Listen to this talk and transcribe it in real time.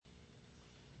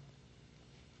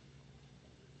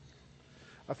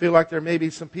I feel like there may be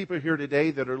some people here today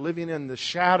that are living in the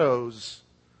shadows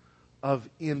of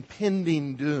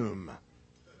impending doom.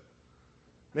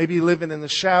 Maybe living in the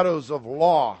shadows of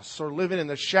loss, or living in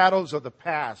the shadows of the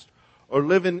past, or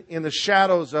living in the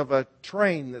shadows of a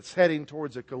train that's heading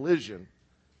towards a collision.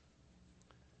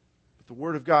 But the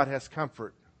Word of God has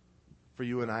comfort for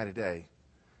you and I today.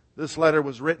 This letter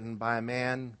was written by a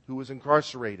man who was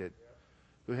incarcerated,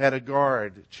 who had a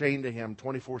guard chained to him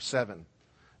 24/7.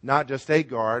 Not just a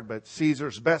guard, but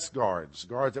Caesar's best guards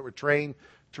that were trained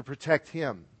to protect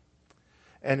him.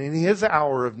 And in his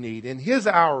hour of need, in his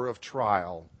hour of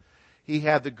trial, he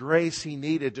had the grace he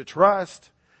needed to trust.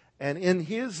 And in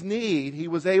his need, he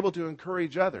was able to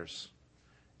encourage others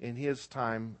in his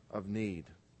time of need.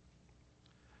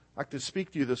 I'd like to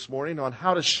speak to you this morning on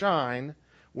how to shine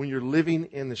when you're living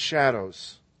in the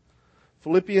shadows.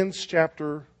 Philippians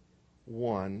chapter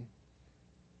 1.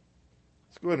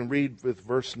 Let's go ahead and read with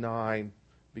verse 9.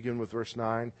 Begin with verse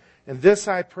 9. And this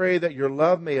I pray, that your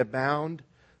love may abound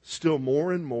still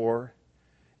more and more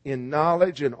in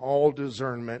knowledge and all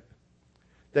discernment,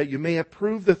 that you may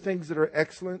approve the things that are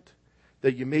excellent,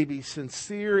 that you may be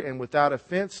sincere and without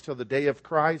offense till the day of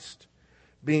Christ,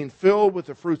 being filled with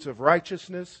the fruits of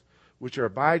righteousness, which are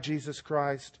by Jesus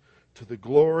Christ, to the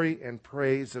glory and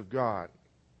praise of God.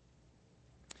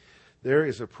 There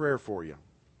is a prayer for you.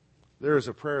 There is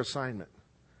a prayer assignment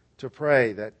to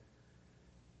pray that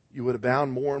you would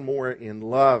abound more and more in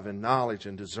love and knowledge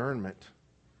and discernment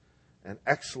and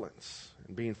excellence,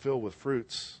 and being filled with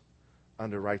fruits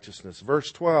unto righteousness.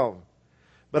 Verse 12.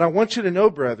 But I want you to know,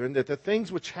 brethren, that the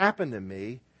things which happened to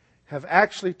me have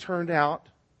actually turned out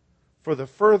for the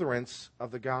furtherance of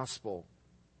the gospel,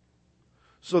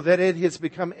 so that it has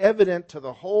become evident to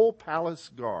the whole palace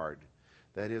guard,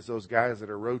 that is, those guys that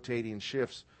are rotating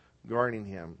shifts guarding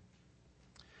him,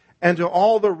 and to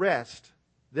all the rest,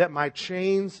 that my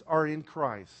chains are in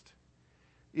Christ.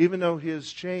 Even though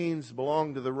his chains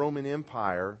belonged to the Roman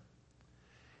Empire,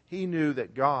 he knew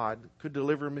that God could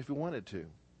deliver him if he wanted to.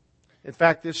 In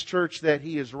fact, this church that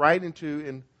he is writing to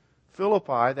in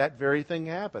Philippi, that very thing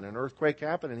happened. An earthquake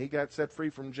happened, and he got set free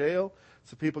from jail.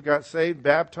 So people got saved,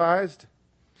 baptized,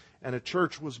 and a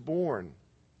church was born.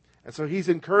 And so he's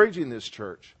encouraging this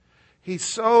church. He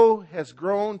so has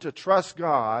grown to trust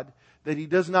God that he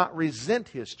does not resent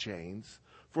his chains,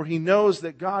 for he knows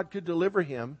that God could deliver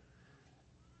him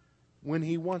when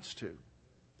he wants to.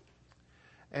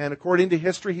 And according to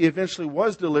history, he eventually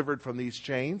was delivered from these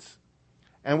chains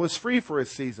and was free for a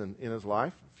season in his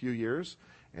life, a few years.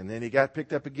 And then he got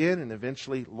picked up again and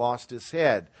eventually lost his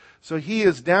head. So he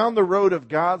is down the road of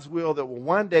God's will that will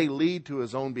one day lead to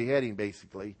his own beheading,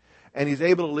 basically. And he's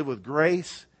able to live with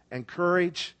grace and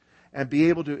courage and be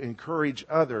able to encourage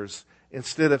others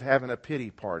instead of having a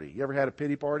pity party. You ever had a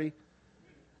pity party?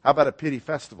 How about a pity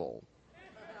festival?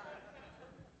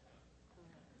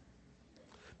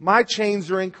 My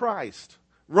chains are in Christ.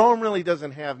 Rome really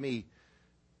doesn't have me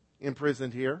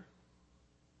imprisoned here.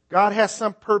 God has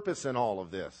some purpose in all of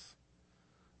this.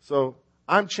 So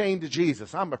I'm chained to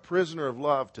Jesus. I'm a prisoner of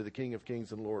love to the King of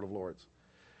Kings and Lord of Lords.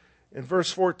 In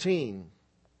verse 14,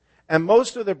 and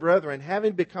most of the brethren,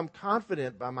 having become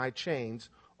confident by my chains,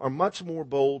 are much more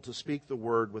bold to speak the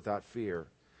word without fear.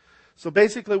 So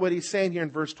basically what he's saying here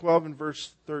in verse 12 and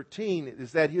verse 13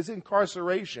 is that his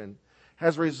incarceration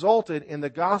has resulted in the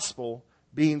gospel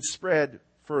being spread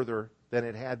further than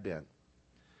it had been.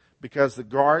 Because the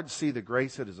guards see the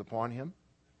grace that is upon him,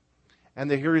 and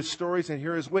they hear his stories and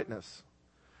hear his witness.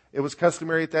 It was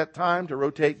customary at that time to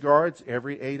rotate guards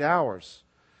every 8 hours.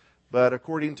 But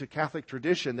according to Catholic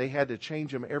tradition, they had to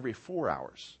change them every 4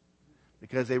 hours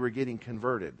because they were getting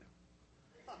converted.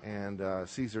 And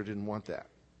Caesar didn't want that.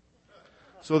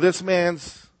 So this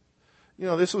man's,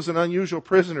 this was an unusual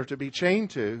prisoner to be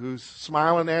chained to, who's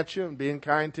smiling at you and being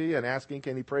kind to you and asking,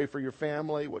 can he pray for your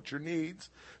family? What's your needs?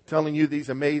 Telling you these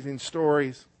amazing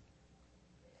stories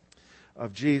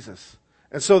of Jesus.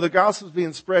 And so the gospel is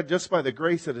being spread just by the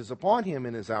grace that is upon him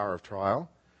in his hour of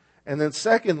trial. And then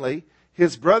secondly,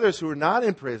 his brothers who are not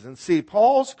in prison see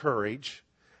Paul's courage,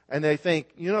 and they think,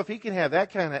 if he can have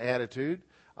that kind of attitude,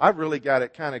 I've really got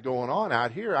it kind of going on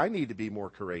out here. I need to be more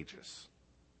courageous.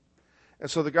 And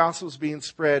so the gospel is being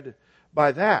spread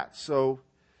by that. So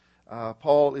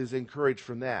Paul is encouraged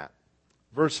from that.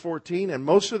 Verse 14, and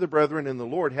most of the brethren in the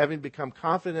Lord, having become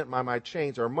confident by my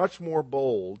chains, are much more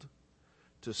bold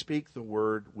to speak the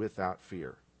word without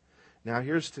fear. Now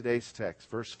here's today's text,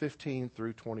 verse 15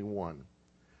 through 21.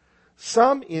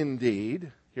 Some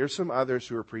indeed, here's some others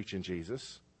who are preaching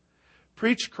Jesus,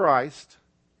 preach Christ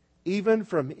even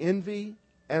from envy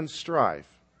and strife,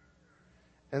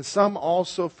 and some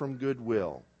also from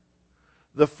goodwill.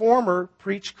 The former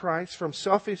preach Christ from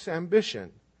selfish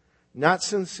ambition, not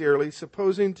sincerely,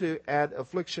 supposing to add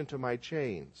affliction to my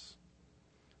chains.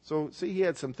 So, see, he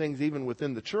had some things even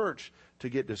within the church to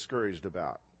get discouraged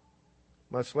about,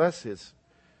 much less his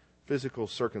physical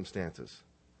circumstances.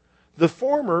 The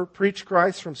former preach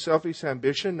Christ from selfish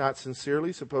ambition, not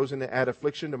sincerely, supposing to add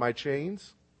affliction to my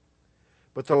chains.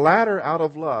 But the latter out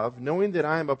of love, knowing that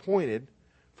I am appointed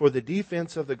for the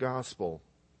defense of the gospel.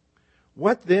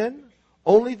 What then?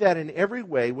 Only that in every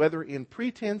way, whether in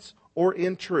pretense or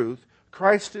in truth,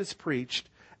 Christ is preached,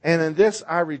 and in this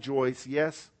I rejoice,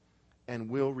 yes, and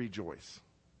will rejoice.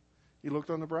 He looked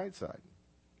on the bright side.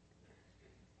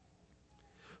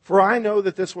 For I know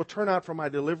that this will turn out for my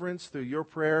deliverance through your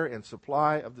prayer and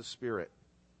supply of the Spirit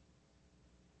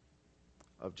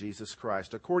of Jesus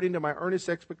Christ, according to my earnest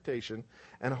expectation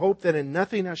and hope that in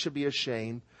nothing I should be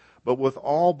ashamed, but with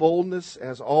all boldness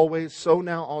as always, so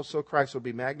now also Christ will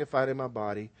be magnified in my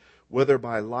body, whether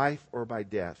by life or by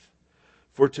death.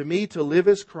 For to me to live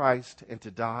is Christ, and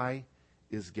to die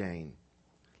is gain.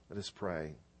 Let us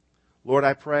pray. Lord,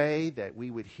 I pray that we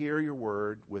would hear your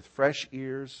word with fresh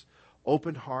ears,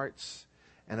 open hearts,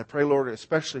 and I pray, Lord,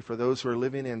 especially for those who are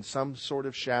living in some sort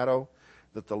of shadow,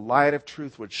 that the light of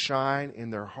truth would shine in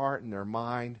their heart and their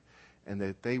mind, and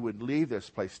that they would leave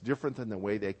this place different than the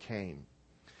way they came.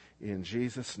 In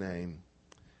Jesus' name,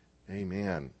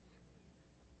 amen.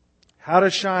 How to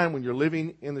shine when you're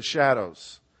living in the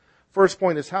shadows. First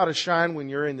point is how to shine when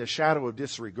you're in the shadow of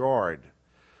disregard.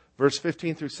 Verse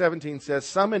 15 through 17 says,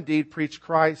 some indeed preach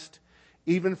Christ,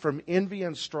 even from envy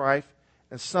and strife,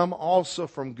 and some also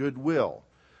from goodwill.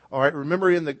 All right,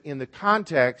 remember in the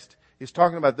context, he's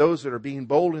talking about those that are being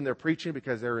bold in their preaching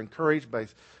because they're encouraged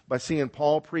by seeing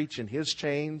Paul preach in his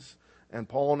chains, and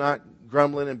Paul not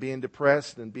grumbling and being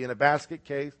depressed and being a basket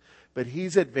case, but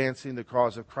he's advancing the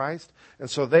cause of Christ, and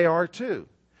so they are too.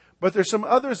 But there's some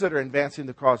others that are advancing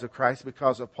the cause of Christ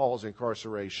because of Paul's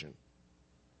incarceration.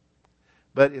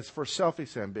 But it's for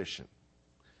selfish ambition.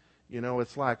 You know,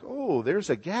 it's like, oh, there's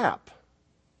a gap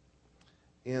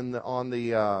on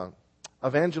the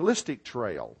evangelistic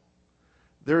trail.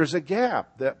 There's a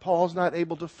gap that Paul's not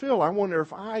able to fill. I wonder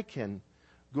if I can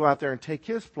go out there and take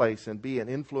his place and be an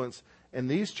influence in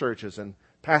these churches and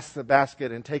pass the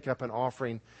basket and take up an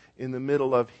offering in the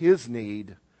middle of his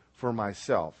need for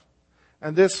myself.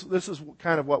 And this is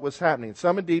kind of what was happening.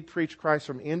 Some indeed preach Christ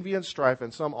from envy and strife,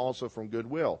 and some also from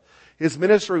goodwill. His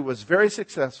ministry was very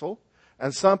successful,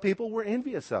 and some people were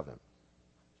envious of him.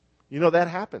 You know, that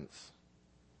happens.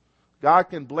 God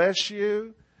can bless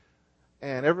you,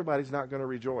 and everybody's not going to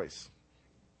rejoice.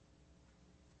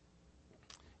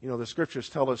 You know, the scriptures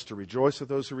tell us to rejoice with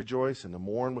those who rejoice and to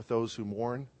mourn with those who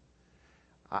mourn.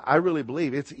 I really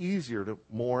believe it's easier to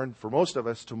mourn, for most of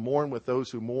us, to mourn with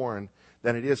those who mourn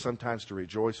than it is sometimes to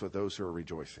rejoice with those who are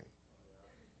rejoicing.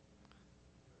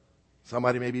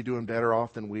 Somebody may be doing better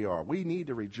off than we are. We need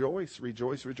to rejoice,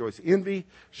 rejoice, rejoice. Envy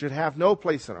should have no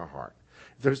place in our heart.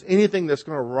 If there's anything that's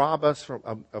going to rob us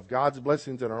of God's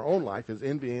blessings in our own life, is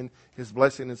envying his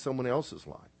blessing in someone else's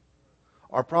life.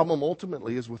 Our problem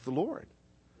ultimately is with the Lord,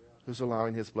 who's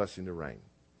allowing his blessing to reign.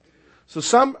 So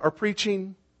some are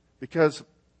preaching because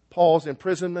Paul's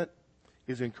imprisonment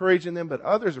is encouraging them, but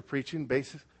others are preaching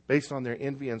based on their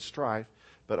envy and strife,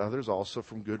 but others also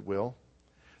from goodwill.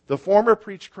 The former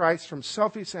preach Christ from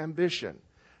selfish ambition,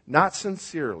 not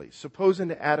sincerely, supposing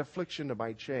to add affliction to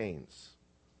my chains.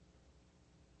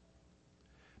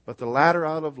 But the latter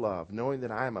out of love, knowing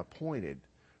that I am appointed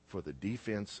for the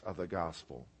defense of the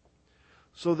gospel.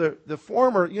 So the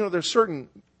former, you know, there's certain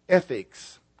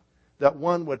ethics that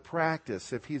one would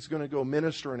practice if he's going to go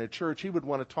minister in a church. He would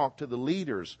want to talk to the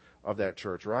leaders of that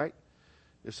church, right?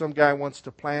 If some guy wants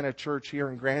to plant a church here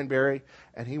in Granbury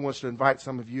and he wants to invite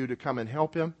some of you to come and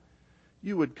help him,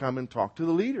 you would come and talk to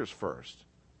the leaders first.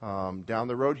 Down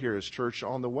the road here is Church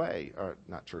on the Way.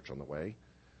 Not Church on the Way.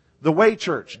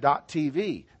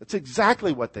 TheWayChurch.tv. That's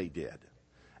exactly what they did.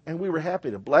 And we were happy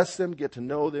to bless them, get to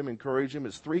know them, encourage them.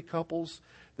 It's 3 couples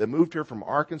that moved here from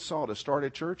Arkansas to start a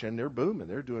church, and they're booming.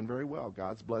 They're doing very well.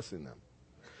 God's blessing them.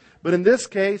 But in this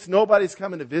case, nobody's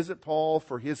coming to visit Paul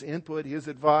for his input, his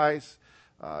advice,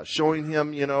 showing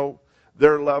him, you know,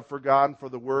 their love for God and for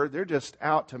the Word. They're just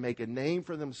out to make a name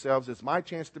for themselves. It's my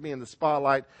chance to be in the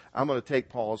spotlight. I'm going to take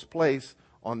Paul's place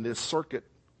on this circuit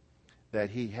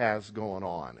that he has going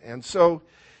on. And so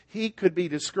he could be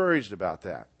discouraged about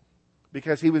that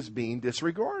because he was being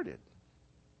disregarded.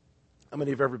 How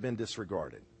many have ever been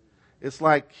disregarded? It's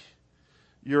like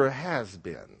you're a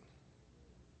has-been.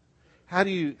 How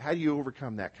do you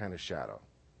overcome that kind of shadow?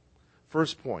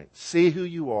 First point, see who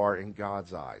you are in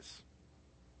God's eyes.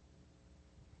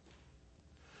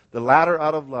 The latter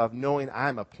out of love, knowing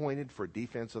I'm appointed for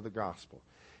defense of the gospel.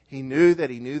 He knew that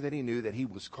he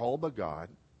was called by God.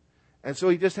 And so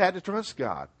he just had to trust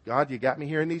God. God, you got me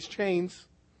here in these chains.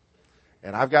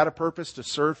 And I've got a purpose to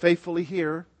serve faithfully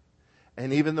here.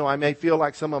 And even though I may feel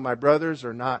like some of my brothers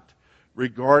are not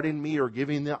regarding me or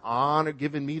giving me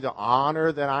the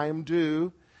honor that I am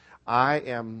due, I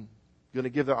am going to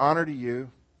give the honor to you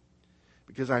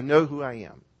because I know who I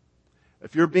am.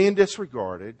 If you're being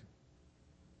disregarded,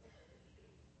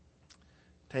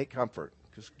 take comfort,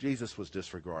 because Jesus was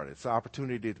disregarded. It's an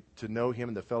opportunity to know him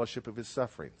in the fellowship of his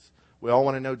sufferings. We all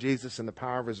want to know Jesus and the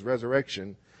power of his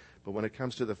resurrection, but when it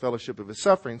comes to the fellowship of his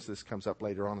sufferings, this comes up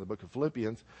later on in the book of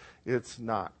Philippians, it's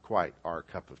not quite our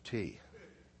cup of tea.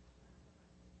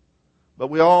 But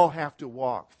we all have to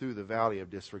walk through the valley of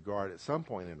disregard at some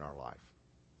point in our life.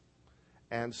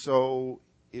 And so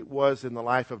it was in the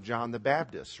life of John the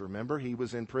Baptist. Remember, he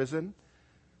was in prison,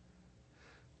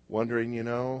 wondering,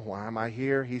 why am I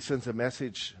here? He sends a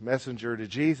messenger to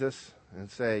Jesus and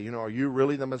say, are you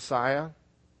really the Messiah?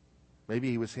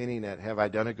 Maybe he was hinting at, have I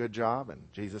done a good job? And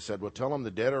Jesus said, well, tell them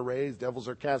the dead are raised, devils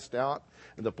are cast out,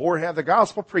 and the poor have the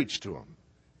gospel preached to them.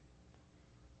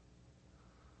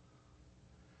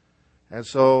 And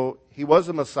so he was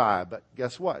a Messiah, but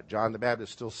guess what? John the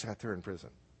Baptist still sat there in prison.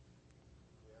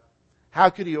 How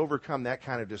could he overcome that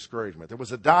kind of discouragement? There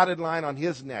was a dotted line on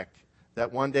his neck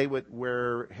that one day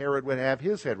where Herod would have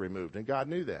his head removed, and God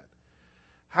knew that.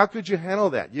 How could you handle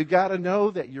that? You got to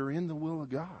know that you're in the will of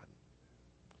God.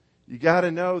 You got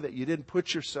to know that you didn't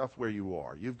put yourself where you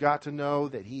are. You've got to know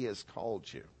that he has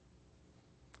called you,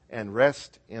 and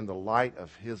rest in the light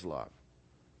of his love.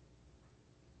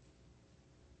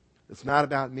 It's not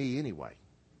about me anyway.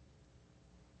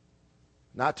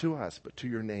 Not to us, but to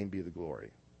your name be the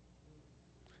glory.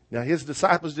 Now, his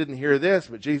disciples didn't hear this,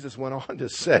 but Jesus went on to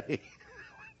say,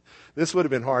 this would have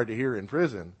been hard to hear in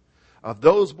prison. Of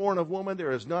those born of woman,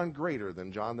 there is none greater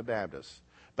than John the Baptist.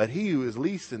 But he who is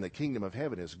least in the kingdom of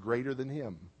heaven is greater than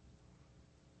him.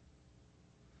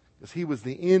 Because he was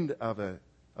the end of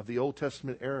the Old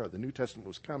Testament era. The New Testament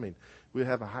was coming. We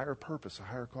have a higher purpose, a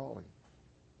higher calling.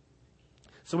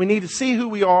 So we need to see who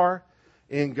we are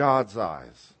in God's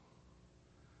eyes.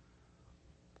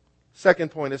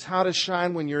 Second point is how to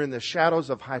shine when you're in the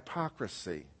shadows of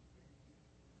hypocrisy.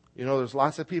 There's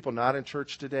lots of people not in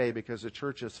church today because the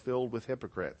church is filled with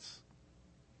hypocrites.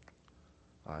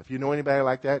 If you know anybody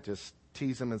like that, just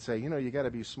tease them and say, you got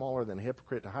to be smaller than a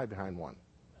hypocrite to hide behind one.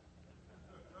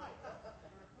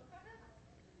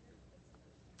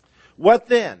 What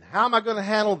then? How am I going to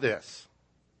handle this?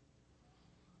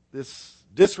 This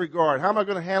disregard. How am I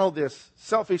going to handle this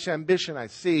selfish ambition I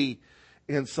see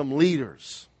in some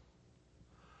leaders?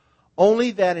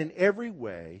 Only that in every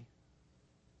way,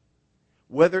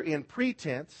 whether in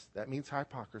pretense, that means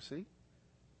hypocrisy,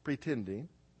 pretending,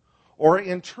 or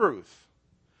in truth,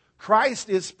 Christ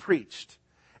is preached.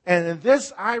 And in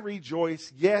this I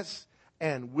rejoice, yes,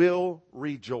 and will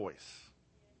rejoice.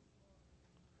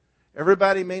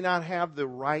 Everybody may not have the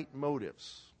right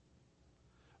motives,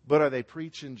 but are they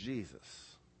preaching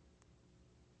Jesus?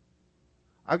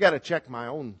 I've got to check my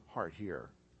own heart here,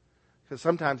 because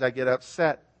sometimes I get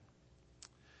upset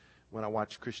when I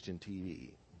watch Christian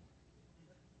TV.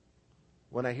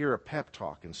 When I hear a pep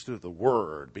talk instead of the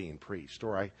word being preached,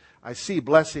 or I see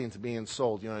blessings being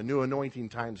sold, a new anointing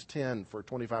times 10 for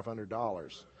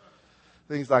 $2,500.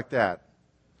 Things like that.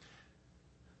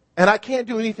 And I can't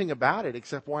do anything about it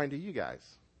except whine to you guys.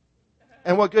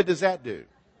 And what good does that do?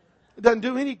 It doesn't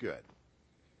do any good.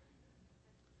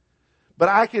 But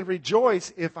I can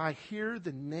rejoice if I hear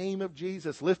the name of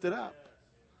Jesus lifted up.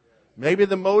 Maybe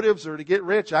the motives are to get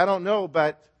rich. I don't know.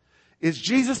 But is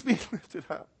Jesus being lifted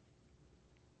up?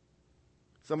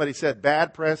 Somebody said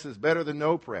bad press is better than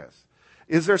no press.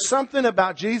 Is there something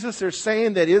about Jesus they're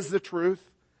saying that is the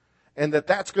truth? And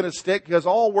that's going to stick? Because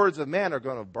all words of man are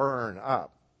going to burn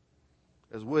up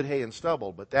as wood, hay, and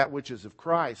stubble. But that which is of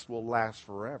Christ will last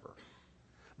forever.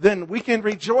 Then we can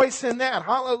rejoice in that.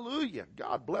 Hallelujah.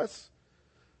 God bless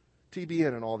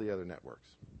TBN and all the other networks.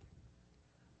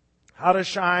 How to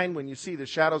shine when you see the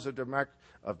shadows of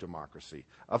democracy,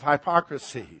 of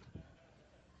hypocrisy.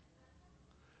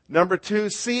 Number 2,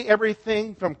 see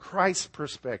everything from Christ's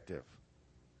perspective.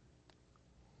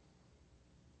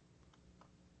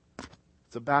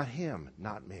 It's about him,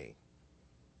 not me.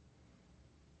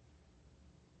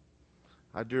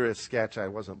 I drew a sketch. I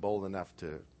wasn't bold enough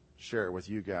to share it with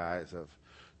you guys of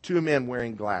 2 men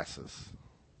wearing glasses.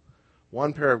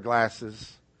 One pair of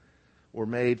glasses were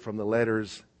made from the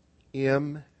letters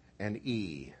M and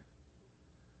E.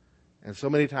 And so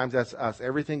many times that's us.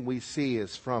 Everything we see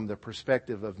is from the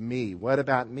perspective of me. What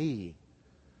about me?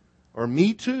 Or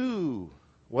me too.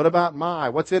 What about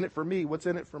what's in it for me? What's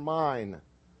in it for mine?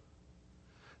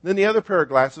 Then the other pair of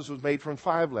glasses was made from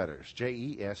 5 letters.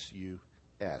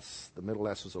 J-E-S-U-S. The middle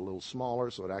S was a little smaller,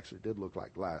 so it actually did look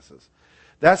like glasses.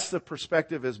 That's the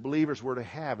perspective as believers we're to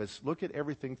have, is look at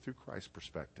everything through Christ's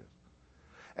perspective.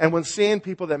 And when seeing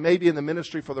people that may be in the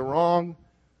ministry for the wrong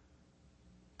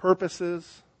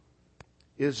purposes,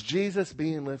 is Jesus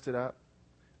being lifted up?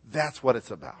 That's what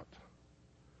it's about.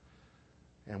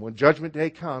 And when Judgment Day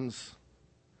comes,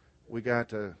 we got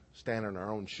to stand in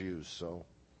our own shoes. So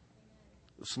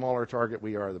the smaller target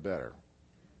we are, the better.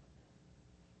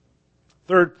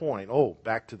 Third point.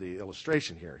 Back to the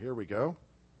illustration here. Here we go.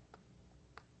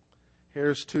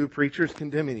 Here's 2 preachers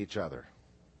condemning each other.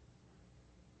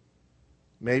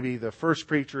 Maybe the first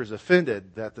preacher is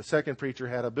offended that the second preacher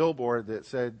had a billboard that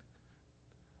said,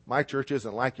 "My church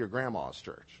isn't like your grandma's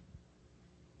church."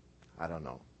 I don't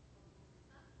know.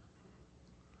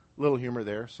 Little humor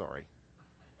there, sorry.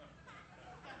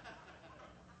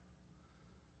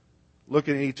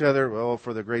 Looking at each other, well,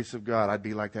 for the grace of God, I'd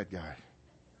be like that guy.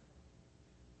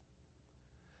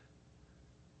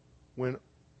 When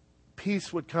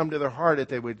peace would come to their heart, that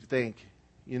they would think,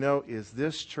 is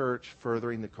this church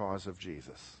furthering the cause of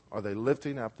Jesus? Are they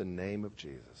lifting up the name of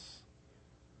Jesus?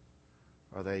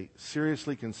 Are they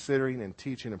seriously considering and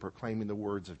teaching and proclaiming the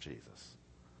words of Jesus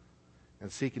and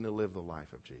seeking to live the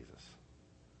life of Jesus?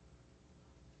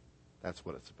 That's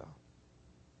what it's about.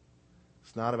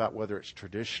 It's not about whether it's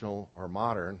traditional or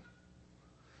modern.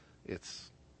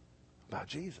 It's about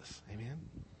Jesus. Amen.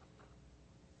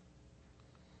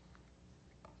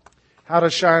 How to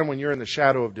shine when you're in the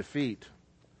shadow of defeat.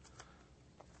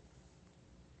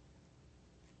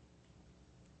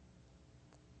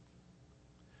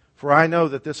 For I know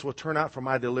that this will turn out for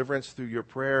my deliverance through your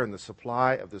prayer and the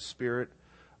supply of the Spirit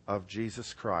of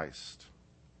Jesus Christ.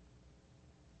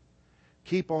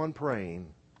 Keep on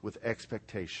praying with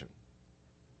expectation.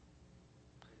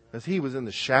 As he was in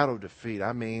the shadow of defeat,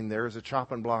 there is a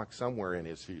chopping block somewhere in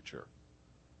his future.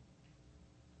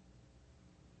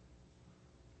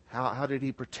 How did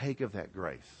he partake of that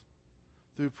grace?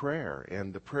 Through prayer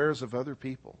and the prayers of other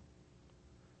people.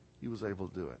 He was able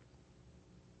to do it.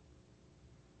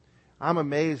 I'm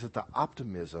amazed at the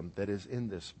optimism that is in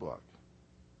this book.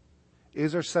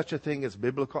 Is there such a thing as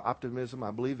biblical optimism?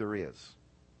 I believe there is.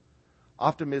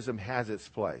 Optimism has its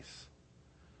place.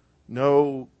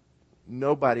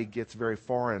 Nobody gets very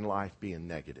far in life being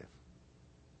negative.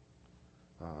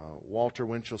 Walter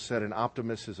Winchell said an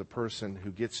optimist is a person who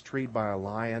gets treed by a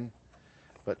lion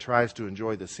but tries to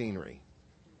enjoy the scenery.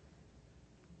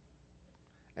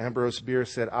 Ambrose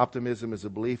Bierce said optimism is a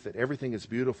belief that everything is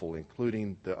beautiful,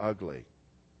 including the ugly.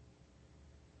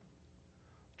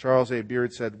 Charles A.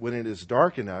 Beard said, when it is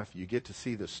dark enough, you get to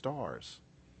see the stars.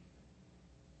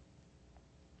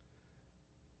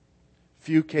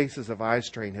 Few cases of eye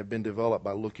strain have been developed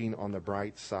by looking on the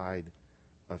bright side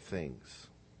of things.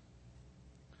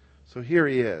 So here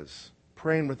he is,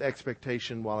 praying with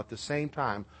expectation while at the same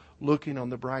time looking on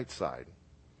the bright side.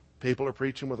 People are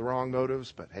preaching with wrong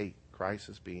motives, but hey, Christ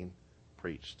is being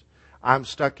preached. I'm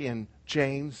stuck in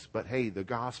chains, but hey, the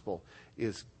gospel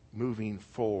is moving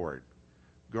forward.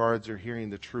 Guards are hearing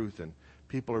the truth, and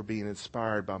people are being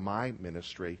inspired by my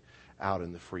ministry out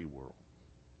in the free world.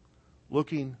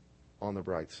 Looking on the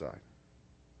bright side.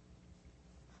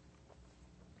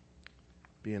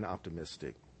 Being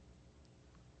optimistic.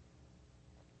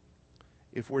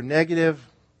 If we're negative,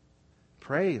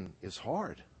 praying is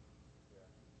hard.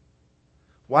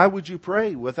 Why would you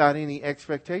pray without any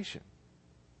expectation?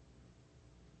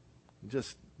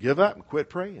 Just give up and quit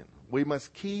praying. We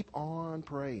must keep on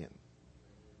praying.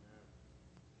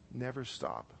 Never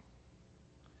stop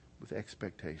with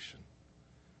expectation.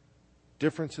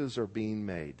 Differences are being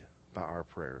made by our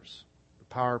prayers. The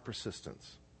power of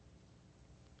persistence.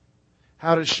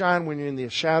 How to shine when you're in the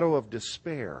shadow of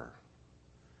despair.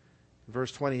 In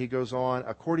verse 20 he goes on,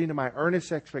 according to my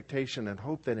earnest expectation and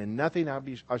hope that in nothing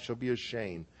I shall be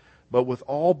ashamed, but with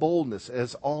all boldness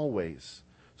as always,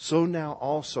 so now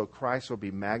also Christ will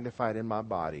be magnified in my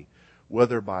body,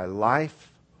 whether by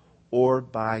life or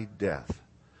by death.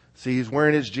 See, he's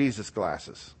wearing his Jesus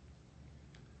glasses.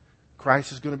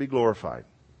 Christ is going to be glorified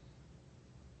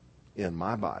in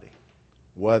my body,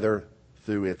 whether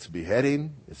through its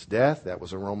beheading, its death, that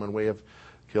was a Roman way of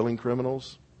killing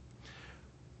criminals,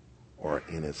 or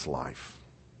in its life.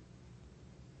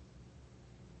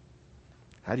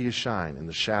 How do you shine in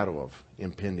the shadow of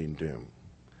impending doom?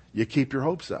 You keep your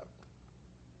hopes up.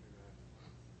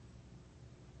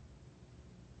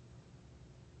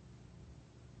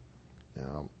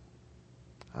 Now,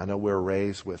 I know we're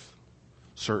raised with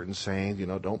certain sayings,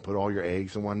 don't put all your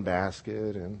eggs in one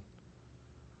basket, and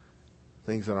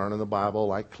things that aren't in the Bible,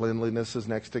 like cleanliness is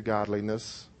next to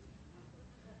godliness.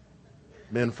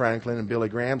 Ben Franklin and Billy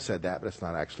Graham said that, but it's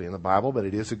not actually in the Bible, but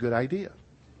it is a good idea.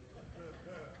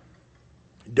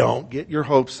 Don't get your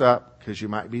hopes up because you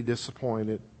might be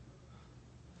disappointed.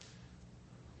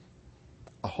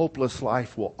 A hopeless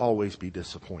life will always be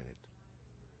disappointed.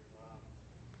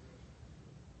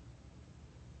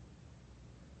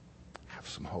 Have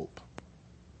some hope.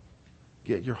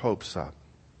 Get your hopes up.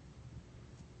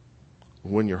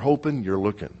 When you're hoping, you're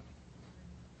looking.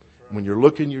 When you're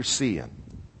looking, you're seeing.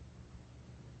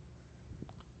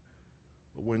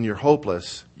 But when you're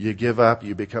hopeless, you give up,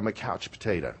 you become a couch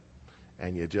potato,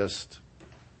 and you just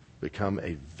become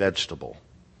a vegetable.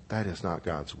 That is not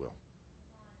God's will.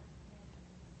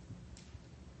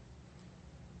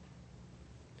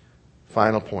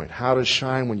 Final point. How to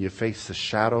shine when you face the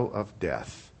shadow of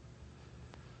death.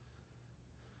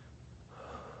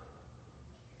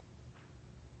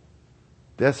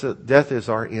 Death is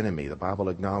our enemy. The Bible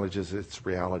acknowledges its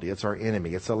reality. It's our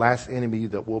enemy. It's the last enemy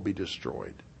that will be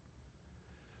destroyed.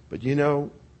 But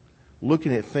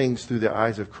looking at things through the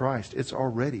eyes of Christ, it's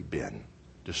already been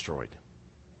destroyed.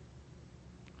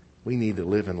 We need to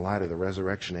live in light of the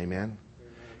resurrection. Amen?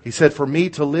 He said, for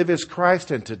me to live is Christ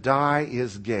and to die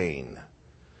is gain.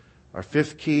 Our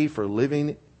fifth key for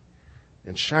living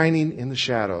and shining in the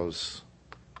shadows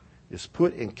is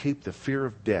put and keep the fear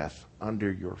of death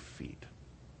under your feet.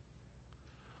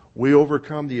 We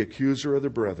overcome the accuser of the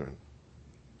brethren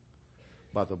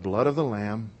by the blood of the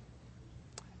Lamb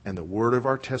and the word of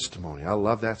our testimony. I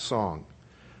love that song.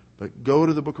 But go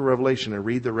to the book of Revelation and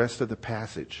read the rest of the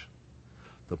passage.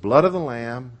 The blood of the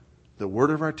Lamb, the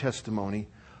word of our testimony,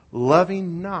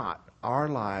 loving not our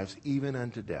lives even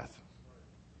unto death.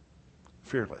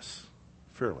 Fearless.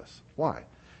 Fearless. Why?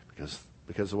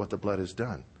 Because of what the blood has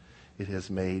done. It has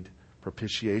made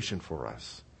propitiation for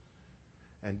us.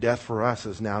 And death for us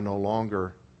is now no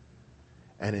longer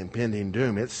an impending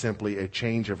doom. It's simply a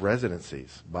change of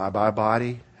residencies. Bye-bye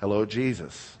body. Hello,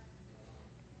 Jesus.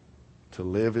 To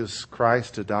live is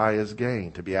Christ, to die is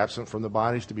gain. To be absent from the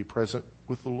bodies, to be present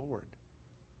with the Lord.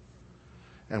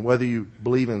 And whether you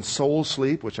believe in soul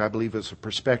sleep, which I believe is a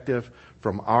perspective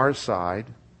from our side,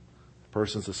 the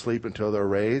person's asleep until they're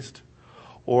raised,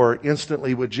 or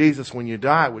instantly with Jesus when you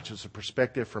die, which is a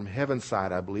perspective from heaven's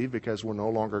side, I believe, because we're no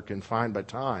longer confined by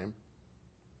time.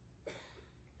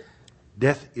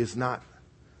 Death is not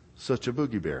such a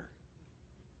boogie bear.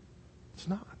 It's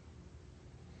not.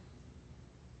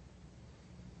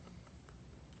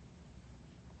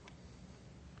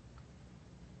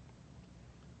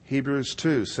 Hebrews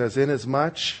 2 says,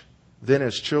 inasmuch then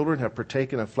as children have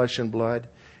partaken of flesh and blood,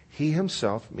 he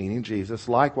himself, meaning Jesus,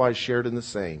 likewise shared in the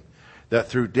same, that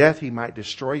through death he might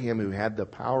destroy him who had the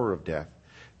power of death,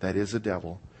 that is the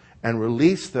devil, and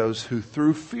release those who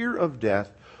through fear of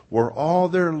death were all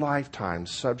their lifetime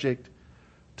subject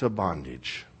to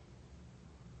bondage.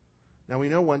 Now we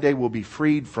know one day we'll be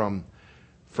freed from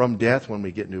death when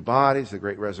we get new bodies, the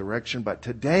great resurrection, but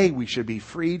today we should be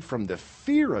freed from the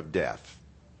fear of death.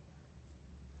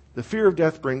 The fear of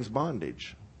death brings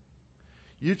bondage.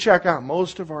 You check out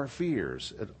most of our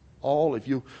fears at all. If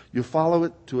you follow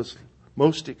it to its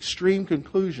most extreme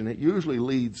conclusion, it usually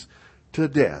leads to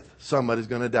death. Somebody's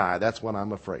going to die. That's what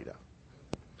I'm afraid of.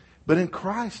 But in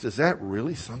Christ, is that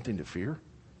really something to fear?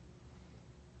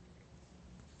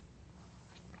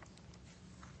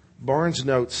 Barnes'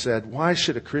 notes said, why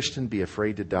should a Christian be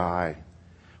afraid to die?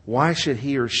 Why should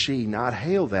he or she not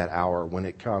hail that hour when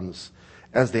it comes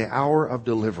as the hour of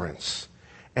deliverance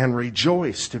and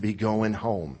rejoice to be going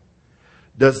home?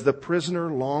 Does the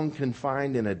prisoner long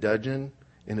confined in a dungeon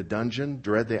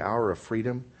dread the hour of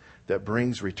freedom that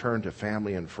brings return to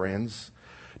family and friends?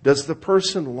 Does the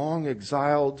person long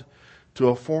exiled to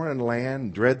a foreign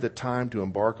land dread the time to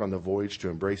embark on the voyage to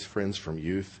embrace friends from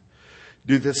youth?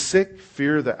 Do the sick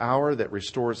fear the hour that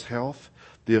restores health,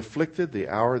 the afflicted the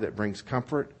hour that brings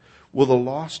comfort? Will the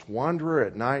lost wanderer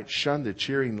at night shun the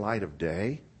cheering light of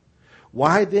day?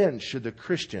 Why then should the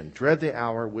Christian dread the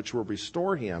hour which will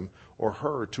restore him or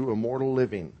her to immortal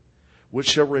living, which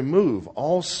shall remove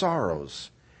all sorrows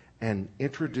and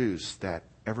introduce that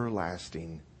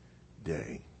everlasting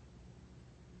day?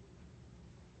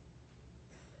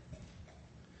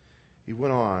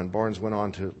 Barnes went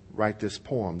on to write this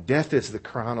poem. Death is the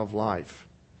crown of life.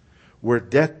 Were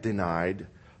death denied,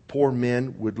 poor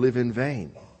men would live in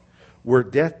vain. Were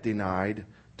death denied,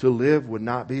 to live would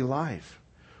not be life.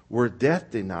 Were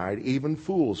death denied, even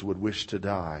fools would wish to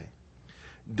die.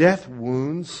 Death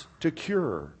wounds to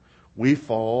cure, We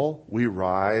fall, we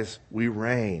rise, we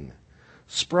reign,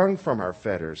 sprung from our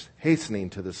fetters, hastening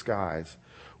to the skies.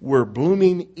 Where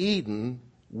blooming Eden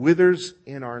withers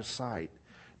in our sight,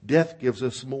 death gives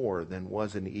us more than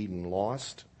was in Eden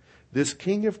lost. This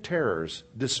king of terrors,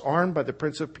 disarmed by the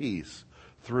Prince of Peace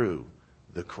through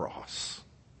the cross.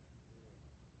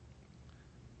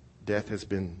 Death has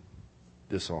been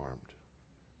disarmed.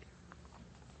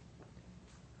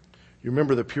 You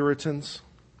remember the Puritans?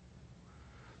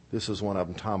 This is one of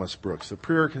them, Thomas Brooks. The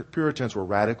Puritans were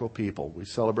radical people. We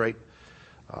celebrate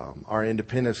our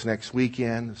independence next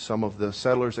weekend. Some of the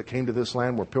settlers that came to this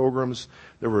land were pilgrims.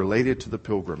 They were related to the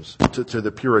pilgrims, to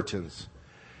the Puritans.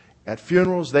 At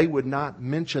funerals, they would not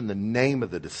mention the name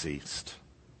of the deceased.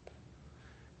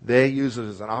 They used it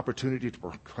as an opportunity to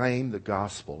proclaim the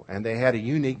gospel, and they had a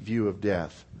unique view of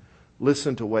death.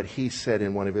 Listen to what he said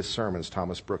in one of his sermons.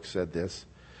 Thomas Brooks said this.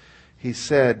 He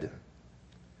said,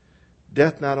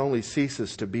 "Death not only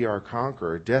ceases to be our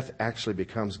conqueror, death actually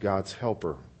becomes God's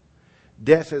helper.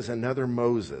 Death is another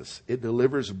Moses. It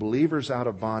delivers believers out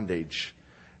of bondage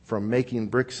from making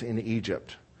bricks in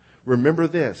Egypt. Remember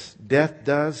this, death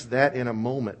does that in a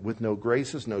moment with no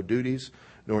graces, no duties,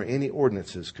 nor any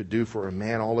ordinances could do for a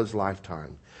man all his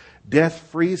lifetime. Death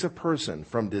frees a person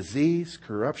from disease,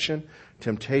 corruption,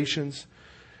 temptations.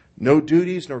 No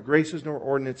duties, nor graces, nor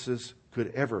ordinances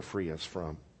could ever free us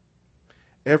from.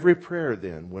 Every prayer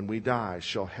then, when we die,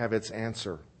 shall have its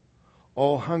answer.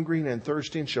 All hungering and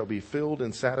thirsting shall be filled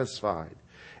and satisfied.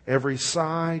 Every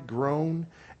sigh, groan,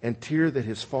 and tear that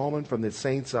has fallen from the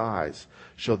saints' eyes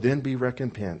shall then be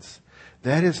recompensed.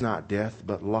 That is not death,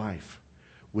 but life,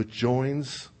 which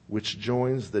joins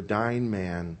the dying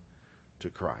man to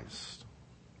Christ."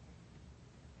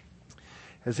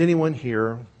 Has anyone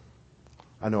here,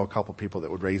 I know a couple people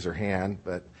that would raise their hand,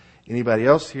 but anybody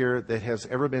else here that has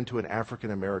ever been to an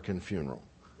African American funeral?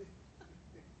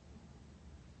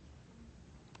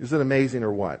 Is it amazing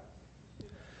or what?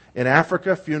 In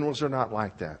Africa, funerals are not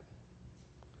like that.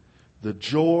 The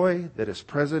joy that is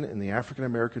present in the African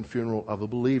American funeral of a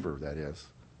believer, that is,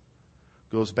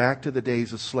 goes back to the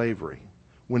days of slavery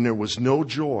when there was no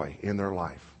joy in their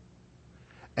life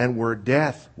and where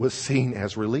death was seen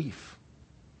as relief.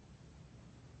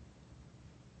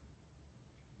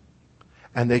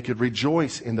 And they could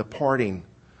rejoice in the parting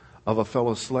of a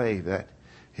fellow slave, that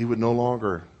he would no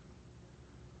longer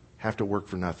have to work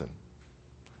for nothing,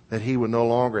 that he would no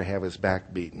longer have his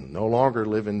back beaten, no longer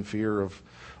live in fear of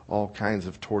all kinds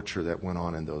of torture that went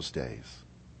on in those days.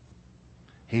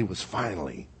 He was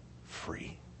finally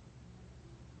free.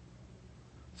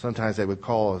 Sometimes they would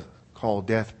call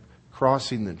death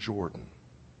crossing the Jordan.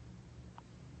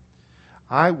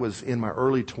 I was in my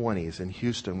early 20s in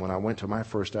Houston when I went to my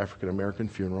first African American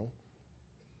funeral.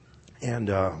 And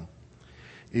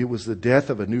it was the death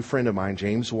of a new friend of mine,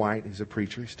 James White. He's a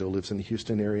preacher. He still lives in the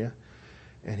Houston area.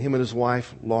 And him and his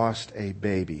wife lost a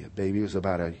baby. A baby was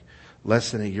about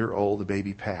less than a year old. The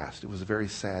baby passed. It was a very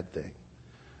sad thing.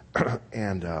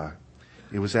 And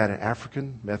it was at an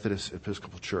African Methodist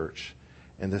Episcopal church.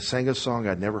 And they sang a song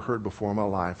I'd never heard before in my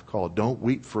life called "Don't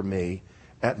Weep for Me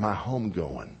at My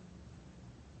Homegoing."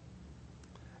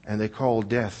 And they called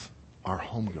death our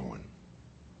homegoing.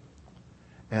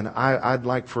 And I'd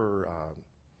like for,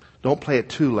 don't play it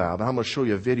too loud, but I'm going to show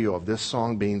you a video of this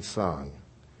song being sung.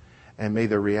 And may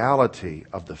the reality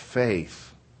of the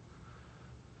faith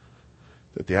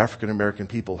that the African American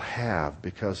people have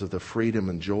because of the freedom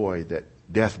and joy that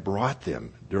death brought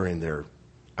them during their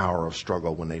hour of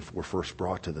struggle when they were first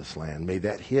brought to this land, may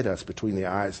that hit us between the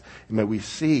eyes. And may we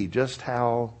see just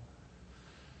how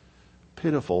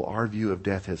pitiful our view of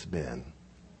death has been.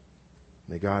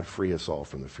 May God free us all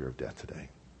from the fear of death today.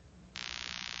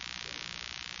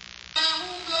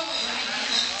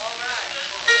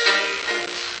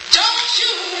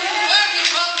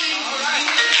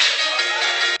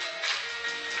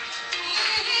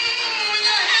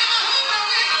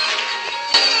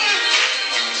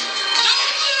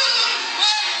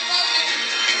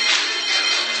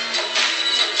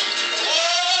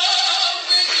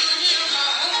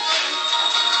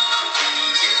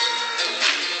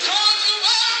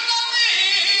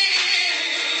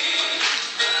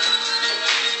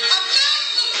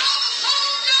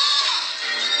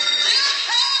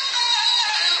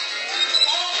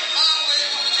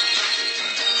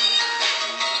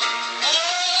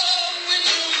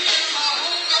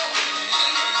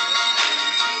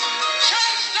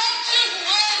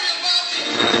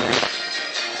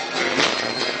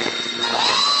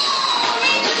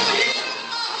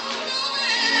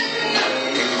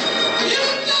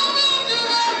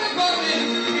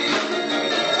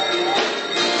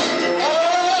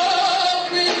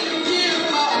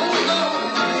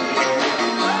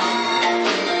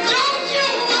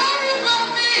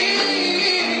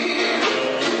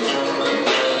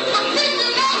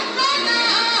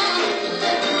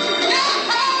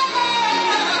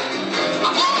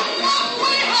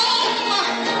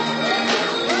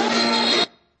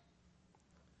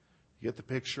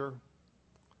 picture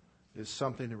is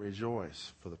something to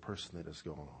rejoice for the person that is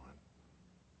going on.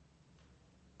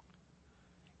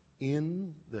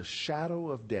 In the shadow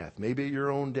of death, maybe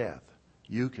your own death,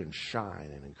 you can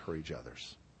shine and encourage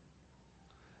others.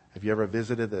 Have you ever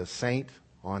visited a saint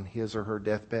on his or her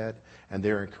deathbed and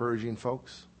they're encouraging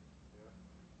folks?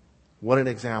 What an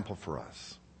example for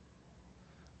us.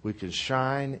 We can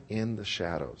shine in the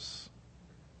shadows.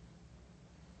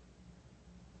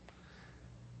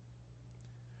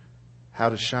 How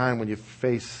to shine when you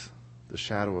face the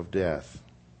shadow of death.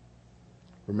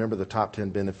 Remember the top 10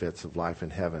 benefits of life in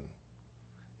heaven.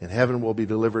 In heaven, we'll be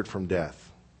delivered from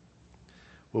death.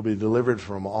 We'll be delivered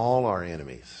from all our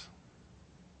enemies.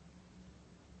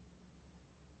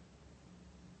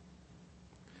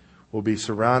 We'll be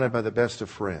surrounded by the best of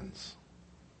friends.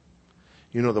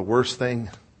 You know, the worst thing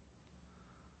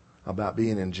about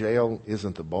being in jail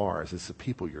isn't the bars, it's the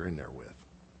people you're in there with.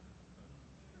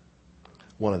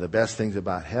 One of the best things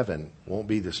about heaven won't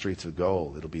be the streets of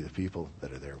gold. It'll be the people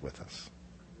that are there with us.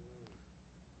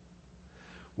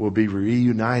 We'll be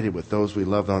reunited with those we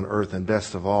loved on earth, and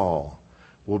best of all,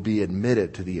 we'll be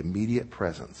admitted to the immediate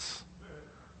presence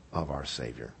of our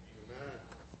Savior.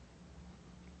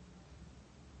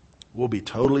 We'll be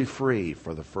totally free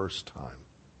for the first time.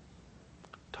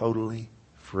 Totally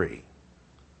free.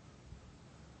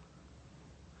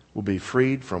 We'll be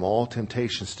freed from all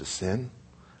temptations to sin.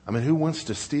 I mean, who wants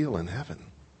to steal in heaven?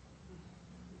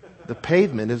 The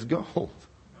pavement is gold.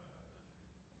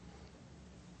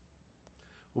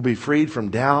 We'll be freed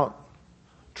from doubt.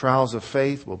 Trials of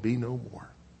faith will be no more.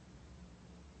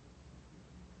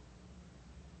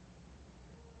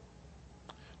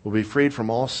 We'll be freed from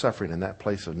all suffering in that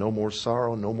place of no more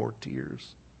sorrow, no more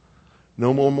tears,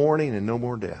 no more mourning, and no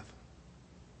more death.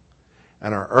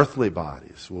 And our earthly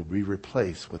bodies will be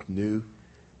replaced with new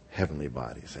heavenly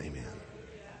bodies. Amen.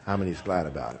 How many is glad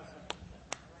about it?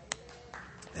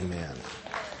 Amen.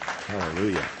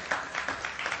 Hallelujah.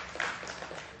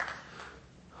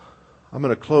 I'm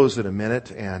going to close in a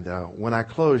minute, and when I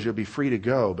close, you'll be free to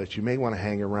go, but you may want to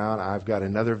hang around. I've got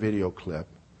another video clip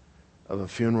of a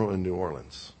funeral in New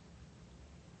Orleans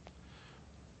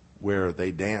where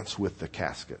they dance with the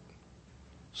casket.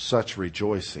 Such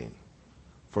rejoicing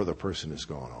for the person who's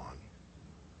gone on.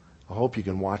 I hope you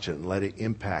can watch it and let it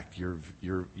impact your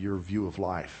view of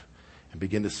life and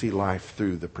begin to see life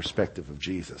through the perspective of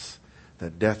Jesus,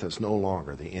 that death is no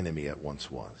longer the enemy it once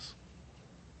was.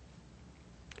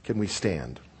 Can we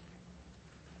stand?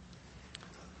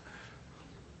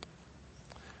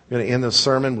 I'm going to end this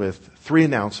sermon with 3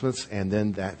 announcements and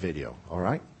then that video, all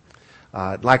right?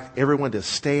 I'd like everyone to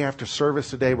stay after service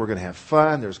today. We're going to have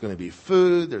fun. There's going to be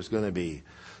food. There's going to be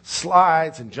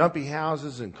slides and jumpy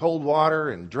houses and cold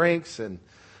water and drinks and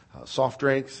soft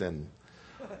drinks and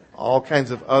all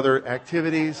kinds of other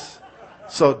activities.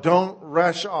 So don't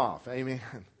rush off. Amen.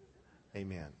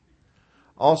 Amen.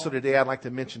 Also today, I'd like to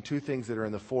mention 2 things that are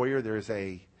in the foyer. There's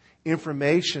a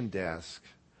information desk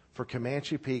for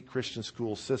Comanche Peak Christian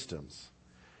School Systems.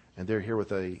 And they're here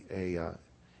with a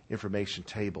information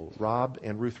table. Rob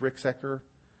and Ruth Ricksecker,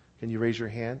 can you raise your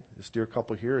hand? This dear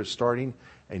couple here is starting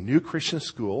a new Christian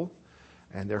school,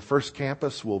 and their first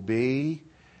campus will be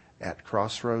at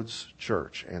Crossroads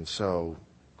Church, and so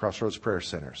Crossroads Prayer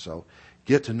Center. So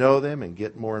get to know them and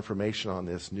get more information on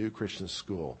this new Christian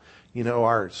school. You know,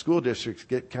 our school districts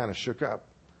get kind of shook up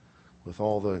with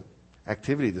all the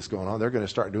activity that's going on. They're going to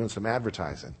start doing some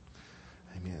advertising.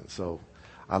 Amen. So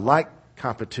I like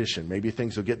competition. Maybe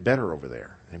things will get better over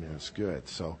there. Amen. It's good.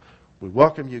 So we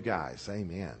welcome you guys.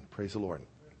 Amen. Praise the Lord.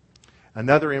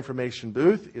 Another information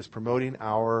booth is promoting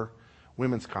our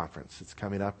women's conference. It's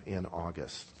coming up in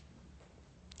August.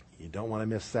 You don't want to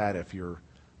miss that if you're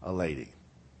a lady.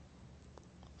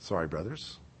 Sorry,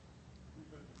 brothers.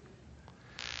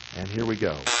 And here we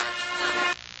go.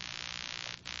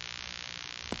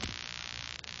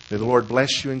 May the Lord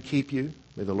bless you and keep you.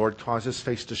 May the Lord cause His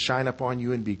face to shine upon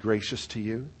you and be gracious to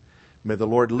you. May the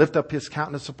Lord lift up His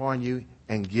countenance upon you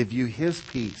and give you His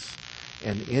peace.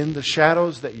 And in the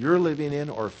shadows that you're living in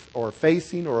or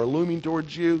facing or looming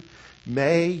towards you,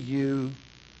 may you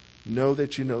know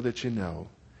that you know that you know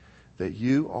that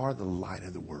you are the light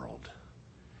of the world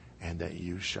and that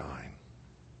you shine.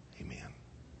 Amen.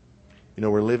 You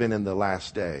know, we're living in the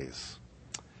last days.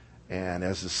 And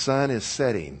as the sun is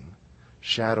setting,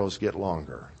 shadows get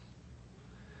longer.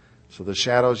 So the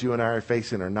shadows you and I are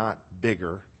facing are not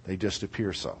bigger. They just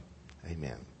appear so.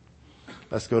 Amen.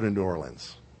 Let's go to New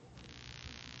Orleans.